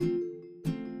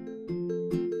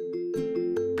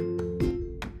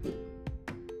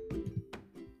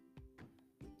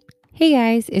Hey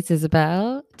guys, it's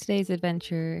Isabel. Today's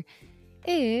adventure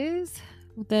is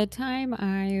the time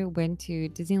I went to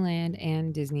Disneyland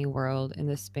and Disney World in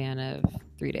the span of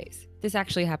 3 days. This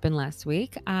actually happened last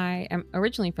week. I am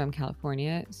originally from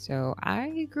California, so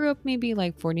I grew up maybe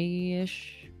like 40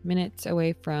 ish minutes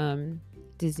away from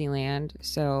Disneyland.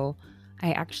 So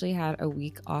I actually had a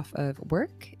week off of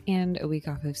work and a week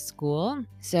off of school.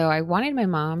 So I wanted my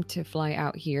mom to fly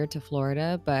out here to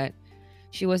Florida, but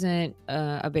she wasn't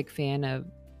a big fan of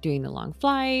doing the long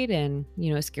flight and,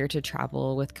 scared to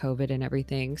travel with COVID and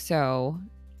everything. So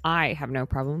I have no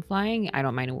problem flying. I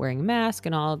don't mind wearing a mask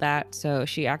and all of that. So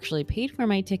she actually paid for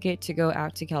my ticket to go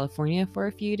out to California for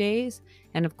a few days.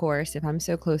 And of course, if I'm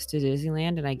so close to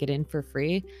Disneyland and I get in for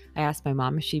free, I asked my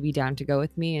mom if she'd be down to go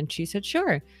with me. And she said,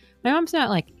 sure. My mom's not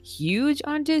like huge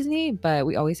on Disney, but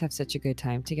we always have such a good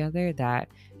time together that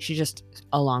she just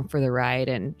along for the ride,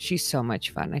 and she's so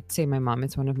much fun. I'd say my mom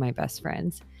is one of my best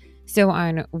friends. So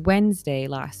on Wednesday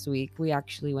last week, we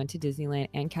actually went to Disneyland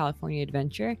and California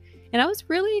Adventure, and I was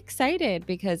really excited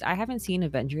because I haven't seen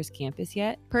Avengers Campus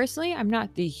yet. Personally, I'm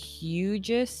not the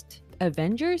hugest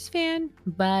Avengers fan,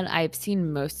 but I've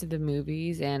seen most of the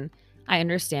movies and I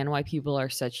understand why people are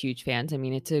such huge fans. I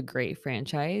mean, it's a great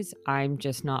franchise. I'm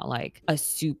just not like a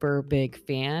super big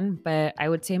fan, but I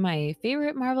would say my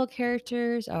favorite Marvel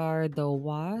characters are the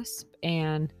Wasp,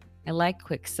 and I like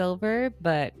Quicksilver,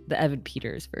 but the Evan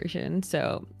Peters version.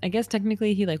 So I guess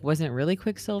technically he like wasn't really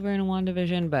Quicksilver in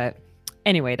WandaVision, but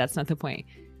anyway, that's not the point.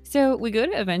 So we go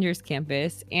to Avengers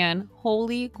Campus, and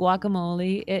holy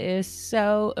guacamole, it is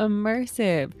so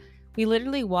immersive. We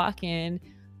literally walk in.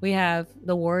 We have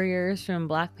the Warriors from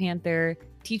Black Panther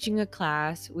teaching a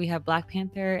class. We have Black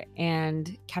Panther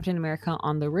and Captain America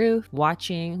on the roof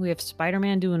watching. We have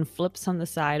Spider-Man doing flips on the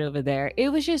side over there. It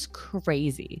was just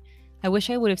crazy. I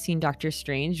wish I would have seen Doctor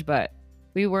Strange, but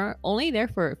we were only there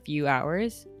for a few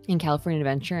hours in California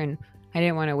Adventure, and I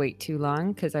didn't want to wait too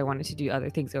long because I wanted to do other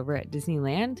things over at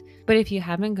Disneyland. But if you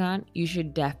haven't gone, you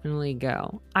should definitely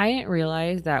go. I didn't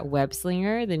realize that Web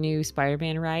Slinger, the new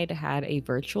Spider-Man ride, had a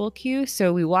virtual queue.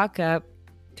 So we walk up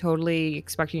totally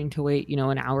expecting to wait,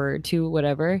 an hour or two,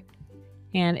 whatever.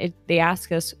 And they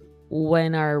ask us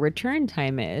when our return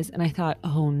time is. And I thought,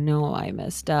 oh no, I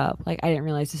messed up. Like, I didn't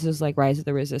realize this is like Rise of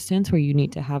the Resistance, where you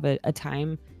need to have a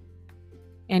time.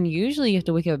 And usually you have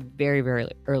to wake up very, very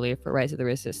early for Rise of the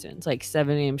Resistance, like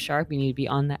 7 a.m. sharp. You need to be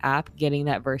on the app getting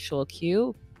that virtual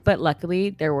queue. But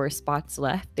luckily, there were spots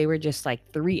left. They were just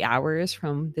like 3 hours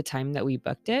from the time that we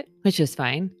booked it, which is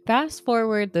fine. Fast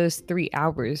forward those 3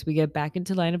 hours, we get back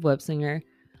into line of Web Slinger.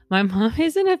 My mom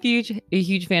isn't a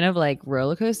huge fan of like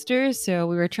roller coasters, so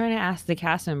we were trying to ask the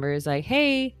cast members like,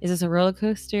 "Hey, is this a roller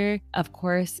coaster?" Of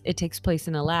course, it takes place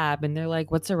in a lab, and they're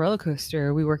like, "What's a roller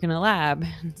coaster? We work in a lab."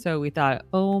 So we thought,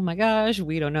 "Oh my gosh,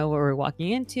 we don't know what we're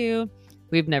walking into."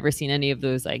 We've never seen any of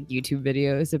those like YouTube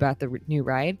videos about the new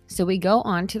ride. So we go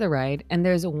on to the ride, and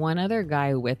there's one other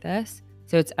guy with us.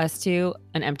 So it's us two,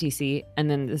 an empty seat, and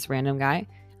then this random guy.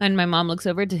 And my mom looks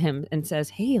over to him and says,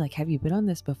 "Hey, like, have you been on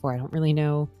this before? I don't really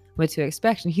know what to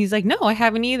expect." And he's like, "No, I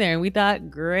haven't either." And we thought,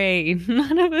 great,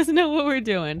 none of us know what we're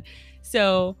doing.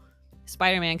 So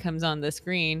Spider-Man comes on the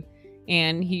screen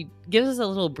and he gives us a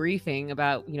little briefing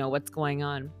about, what's going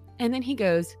on. And then he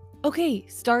goes, "Okay,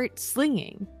 start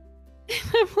slinging."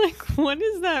 I'm like, what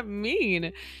does that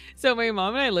mean? So my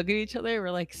mom and I look at each other.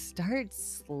 We're like, start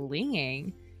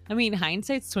slinging. I mean,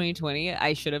 hindsight's 2020.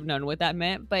 I should have known what that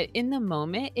meant. But in the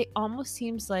moment, it almost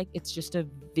seems like it's just a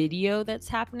video that's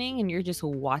happening and you're just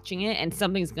watching it and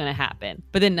something's going to happen.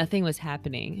 But then nothing was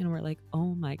happening. And we're like,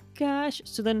 oh my gosh.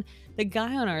 So then the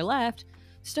guy on our left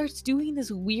starts doing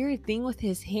this weird thing with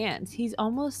his hands. He's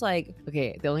almost like,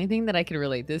 okay, the only thing that I can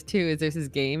relate this to is there's this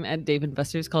game at Dave &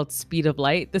 Buster's called Speed of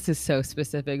Light. This is so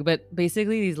specific, but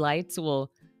basically these lights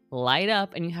will light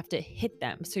up and you have to hit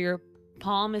them. So your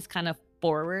palm is kind of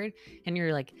forward and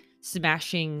you're like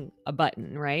smashing a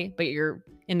button, right? But you're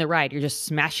in the ride, you're just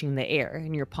smashing the air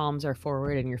and your palms are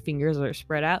forward and your fingers are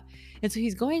spread out. And so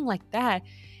he's going like that.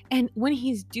 And when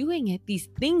he's doing it, these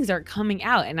things are coming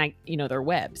out and they're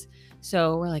webs.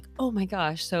 So we're like, oh my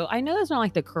gosh. So I know that's not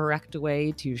like the correct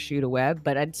way to shoot a web,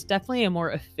 but it's definitely a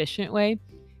more efficient way.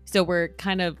 So we're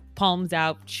kind of palms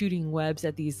out, shooting webs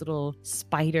at these little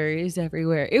spiders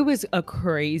everywhere. It was a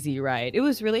crazy ride. It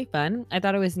was really fun. I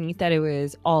thought it was neat that it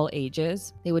was all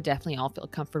ages. They would definitely all feel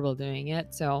comfortable doing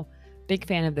it. So big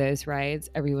fan of those rides.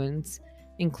 Everyone's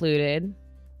included,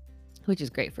 which is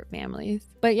great for families.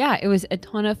 But yeah, it was a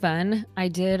ton of fun. I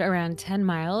did around 10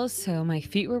 miles, so my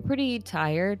feet were pretty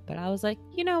tired, but I was like,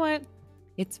 you know what?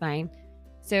 It's fine.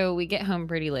 So we get home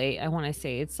pretty late. I want to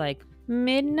say it's like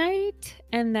midnight,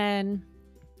 and then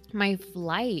My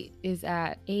flight is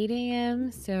at 8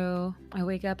 a.m. So I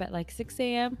wake up at like 6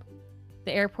 a.m.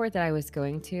 The airport that I was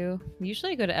going to,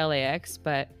 usually I go to LAX,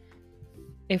 but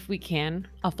if we can,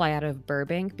 I'll fly out of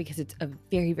Burbank because it's a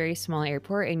very, very small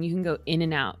airport and you can go in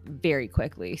and out very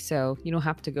quickly. So you don't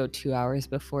have to go 2 hours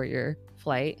before your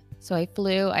flight. So I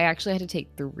flew. I actually had to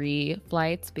take 3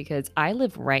 flights because I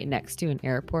live right next to an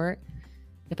airport.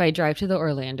 If I drive to the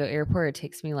Orlando airport, it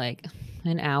takes me like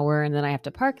an hour and then I have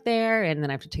to park there and then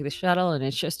I have to take the shuttle and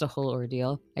it's just a whole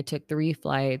ordeal. I took 3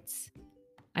 flights.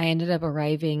 I ended up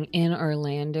arriving in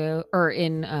Orlando or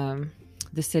in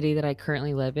the city that I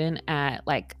currently live in at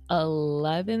like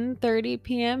 11:30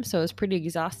 p.m. So I was pretty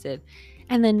exhausted.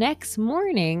 And the next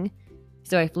morning,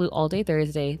 so I flew all day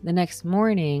Thursday. The next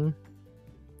morning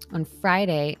on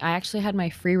Friday, I actually had my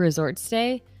free resort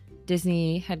stay.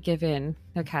 Disney had given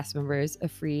their cast members a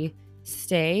free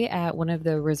stay at one of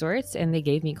the resorts and they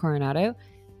gave me Coronado.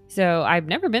 So I've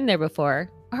never been there before.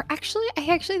 Or actually, I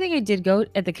actually think I did go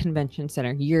at the convention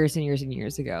center years and years and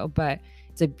years ago, but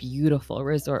it's a beautiful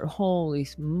resort. Holy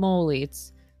moly,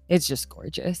 it's just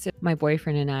gorgeous. My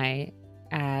boyfriend and I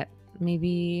at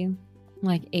maybe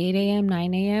like 8 a.m.,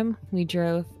 9 a.m., we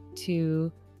drove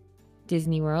to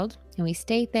Disney World and we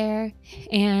stayed there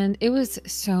and it was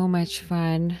so much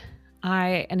fun.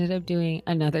 I ended up doing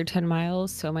another 10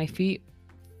 miles, so my feet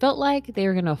felt like they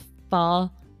were going to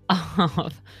fall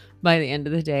off by the end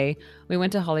of the day. We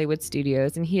went to Hollywood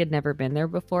Studios and he had never been there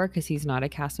before because he's not a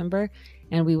cast member.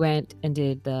 And we went and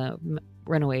did the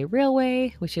Runaway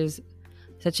Railway, which is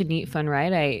such a neat, fun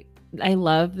ride. I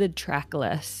love the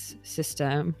trackless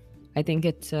system. I think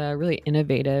it's really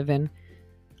innovative and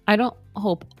I don't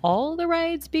hope all the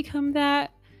rides become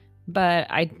that, but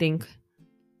I think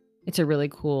it's a really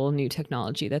cool new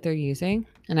technology that they're using.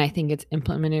 And I think it's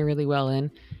implemented really well in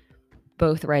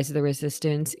both Rise of the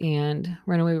Resistance and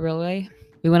Runaway Railway.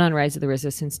 We went on Rise of the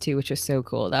Resistance too, which was so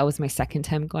cool. That was my second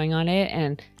time going on it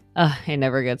and it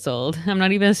never gets old. I'm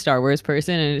not even a Star Wars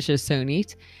person and it's just so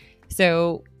neat.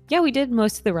 So yeah, we did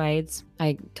most of the rides.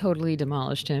 I totally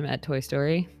demolished him at Toy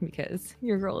Story because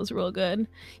your girl is real good.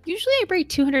 Usually I break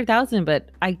 200,000, but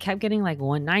I kept getting like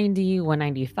 190,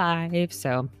 195.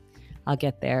 So I'll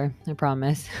get there, I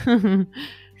promise.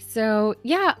 So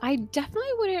yeah, I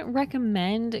definitely wouldn't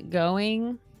recommend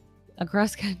going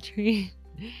across country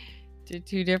to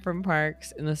 2 different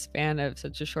parks in the span of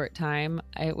such a short time.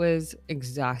 It was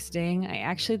exhausting. I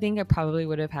actually think I probably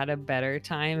would have had a better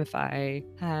time if I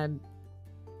had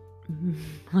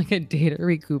like a day to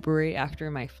recuperate after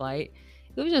my flight.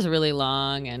 It was just really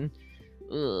long and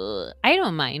I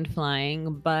don't mind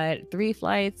flying, but 3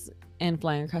 flights and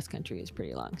flying across country is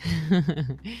pretty long.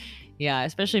 Yeah,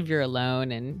 especially if you're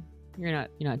alone and you're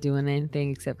not doing anything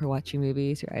except for watching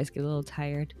movies. Your eyes get a little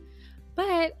tired.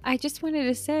 But I just wanted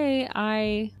to say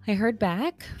I heard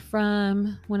back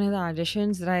from one of the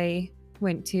auditions that I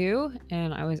went to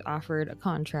and I was offered a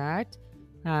contract.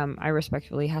 I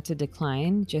respectfully had to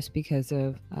decline just because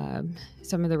of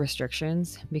some of the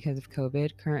restrictions because of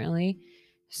COVID currently.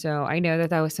 So I know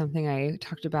that was something I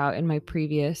talked about in my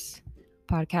previous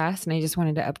podcast and I just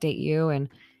wanted to update you. And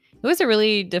it was a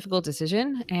really difficult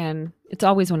decision. And it's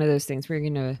always one of those things where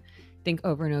you're going to think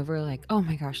over and over like, oh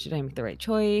my gosh, did I make the right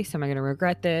choice? Am I going to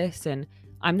regret this? And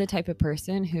I'm the type of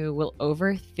person who will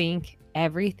overthink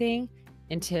everything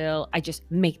until I just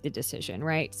make the decision,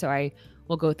 right? So I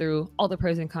will go through all the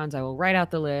pros and cons. I will write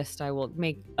out the list. I will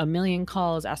make a million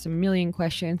calls, ask a million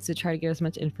questions to try to get as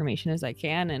much information as I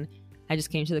can. And I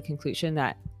just came to the conclusion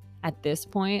that at this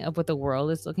point of what the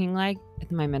world is looking like,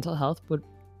 my mental health would,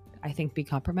 I think, be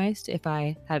compromised if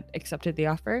I had accepted the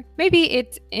offer. Maybe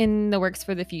it's in the works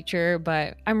for the future,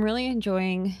 but I'm really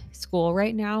enjoying school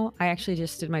right now. I actually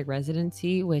just did my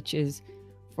residency, which is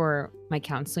for my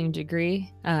counseling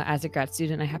degree. As a grad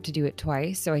student, I have to do it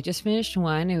twice. So I just finished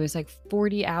one. It was like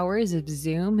 40 hours of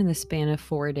Zoom in the span of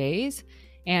 4 days.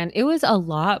 And it was a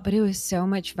lot, but it was so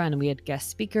much fun. We had guest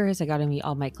speakers. I got to meet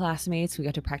all my classmates. We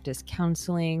got to practice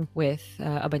counseling with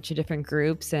a bunch of different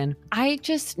groups. And I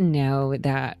just know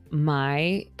that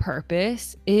my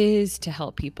purpose is to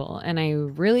help people. And I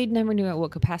really never knew at what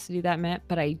capacity that meant,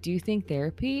 but I do think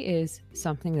therapy is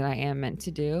something that I am meant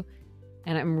to do.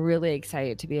 And I'm really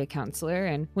excited to be a counselor.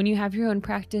 And when you have your own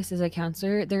practice as a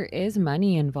counselor, there is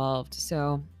money involved.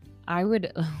 So I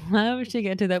would love to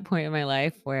get to that point in my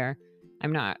life where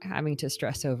I'm not having to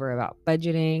stress over about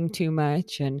budgeting too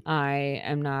much. And I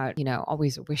am not,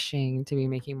 always wishing to be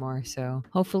making more. So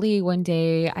hopefully one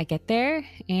day I get there.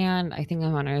 And I think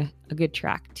I'm on a good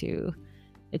track to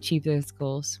achieve those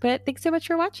goals. But thanks so much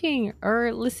for watching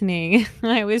or listening.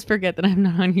 I always forget that I'm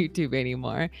not on YouTube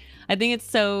anymore. I think it's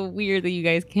so weird that you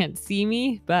guys can't see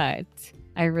me, but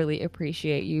I really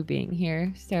appreciate you being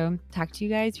here. So talk to you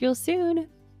guys real soon.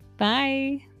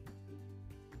 Bye.